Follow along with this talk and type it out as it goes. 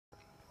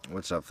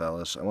What's up,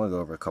 fellas? I want to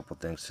go over a couple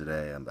things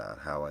today about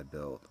how I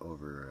built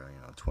over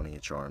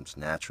 20-inch arms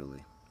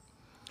naturally.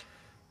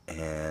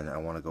 And I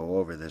want to go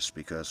over this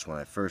because when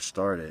I first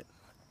started,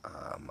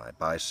 my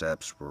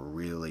biceps were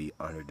really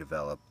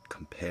underdeveloped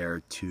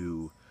compared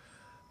to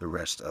the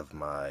rest of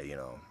my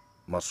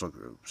muscle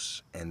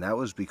groups. And that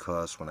was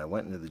because when I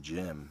went into the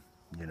gym,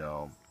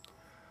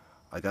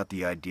 I got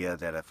the idea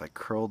that if I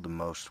curled the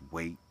most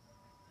weight,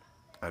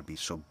 I'd be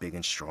so big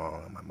and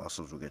strong and my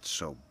muscles would get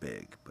so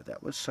big. But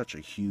that was such a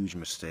huge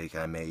mistake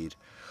I made,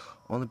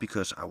 only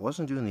because I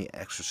wasn't doing the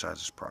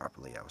exercises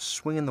properly. I was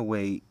swinging the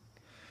weight,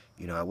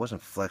 I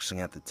wasn't flexing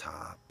at the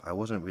top. I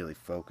wasn't really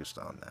focused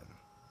on them.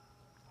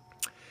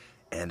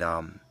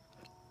 And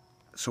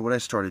so what I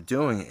started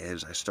doing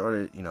is I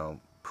started,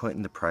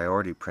 putting the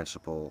priority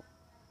principle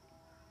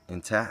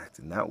intact.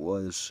 And that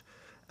was,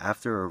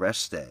 after a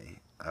rest day,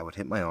 I would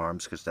hit my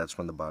arms because that's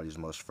when the body's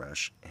most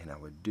fresh, and I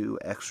would do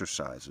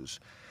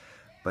exercises,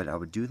 but I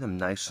would do them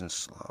nice and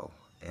slow,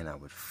 and I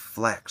would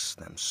flex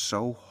them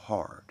so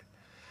hard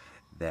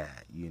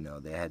that,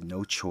 they had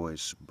no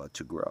choice but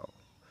to grow.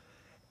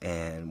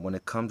 And when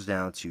it comes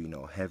down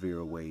to,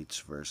 heavier weights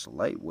versus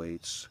light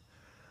weights,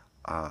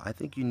 I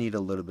think you need a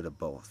little bit of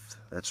both.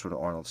 That's what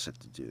Arnold said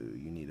to do.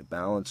 You need a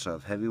balance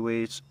of heavy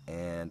weights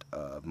and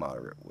of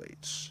moderate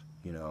weights.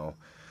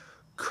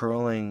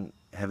 Curling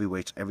heavy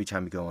weights every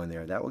time you go in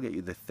there, that will get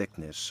you the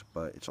thickness,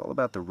 but it's all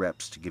about the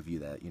reps to give you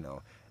that,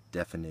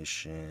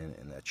 definition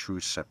and that true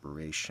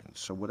separation.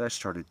 So what I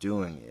started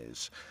doing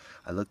is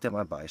I looked at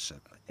my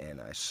bicep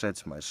and I said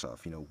to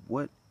myself,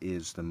 what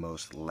is the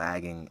most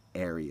lagging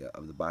area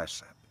of the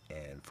bicep?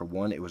 And for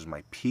one, it was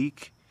my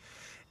peak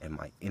and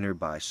my inner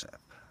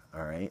bicep.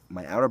 All right,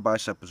 my outer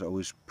bicep was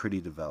always pretty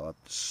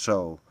developed,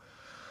 so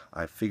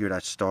I figured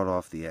I'd start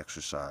off the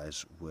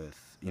exercise with,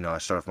 I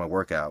start off my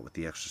workout with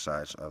the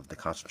exercise of the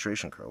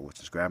concentration curl, which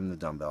is grabbing the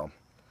dumbbell,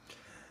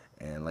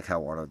 and like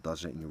how Arnold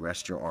does it, and you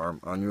rest your arm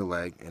on your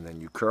leg, and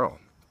then you curl.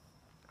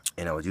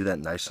 And I would do that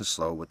nice and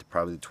slow with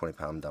probably the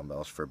 20-pound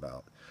dumbbells for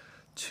about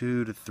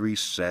 2 to 3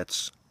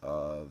 sets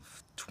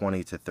of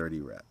 20 to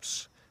 30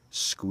 reps,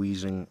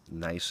 squeezing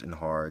nice and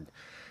hard.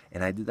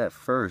 And I did that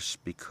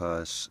first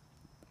because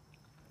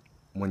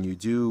when you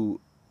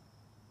do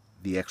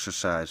the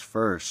exercise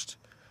first,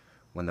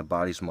 when the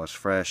body's most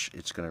fresh,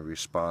 it's going to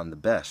respond the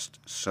best.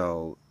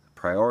 So,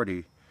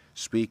 priority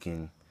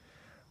speaking,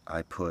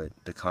 I put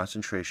the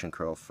concentration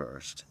curl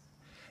first,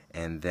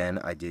 and then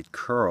I did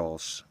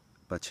curls,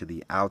 but to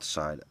the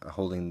outside,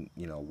 holding,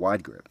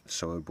 wide grip.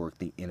 So it would work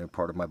the inner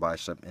part of my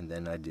bicep, and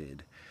then I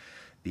did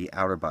the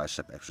outer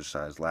bicep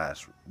exercise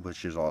last,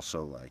 which is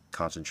also like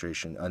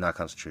not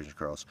concentration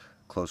curls,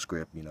 close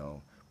grip,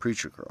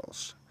 preacher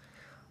curls.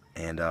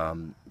 And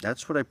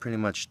that's what I pretty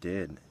much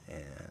did,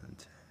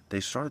 and they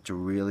started to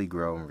really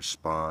grow and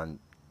respond,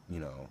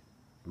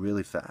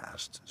 really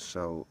fast.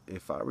 So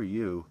if I were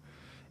you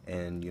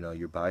and,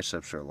 your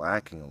biceps are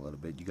lacking a little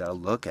bit, you got to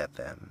look at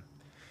them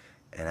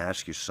and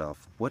ask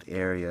yourself, what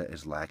area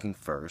is lacking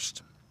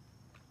first?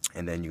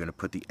 And then you're going to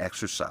put the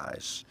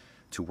exercise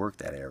to work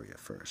that area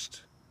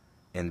first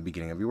in the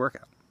beginning of your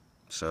workout.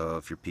 So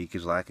if your peak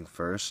is lacking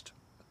first,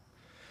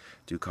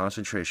 do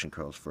concentration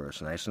curls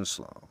first, nice and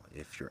slow.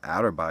 If your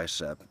outer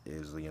bicep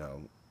is,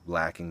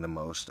 lacking the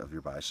most of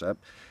your bicep,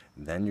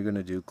 then you're going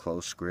to do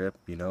close grip,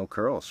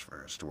 curls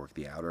first to work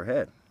the outer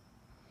head.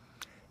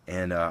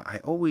 And I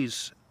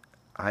always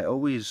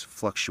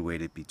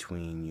fluctuated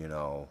between,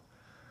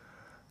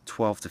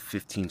 12 to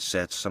 15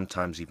 sets,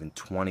 sometimes even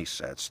 20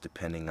 sets,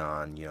 depending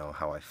on,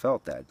 how I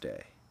felt that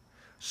day.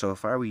 So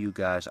if I were you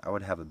guys, I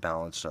would have a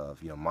balance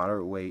of,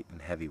 moderate weight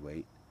and heavy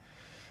weight.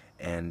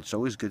 And it's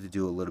always good to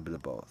do a little bit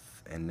of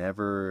both, and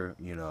never,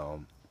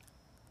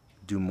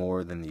 do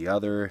more than the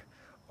other.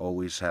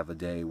 Always have a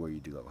day where you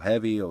do go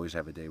heavy, always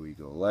have a day where you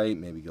go light,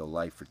 maybe go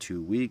light for 2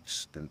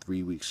 weeks, then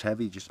 3 weeks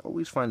heavy. Just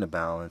always find a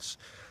balance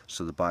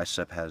so the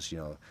bicep has,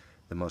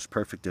 the most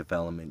perfect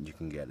development you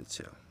can get it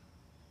to.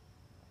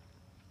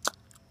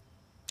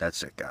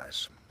 That's it,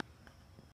 guys.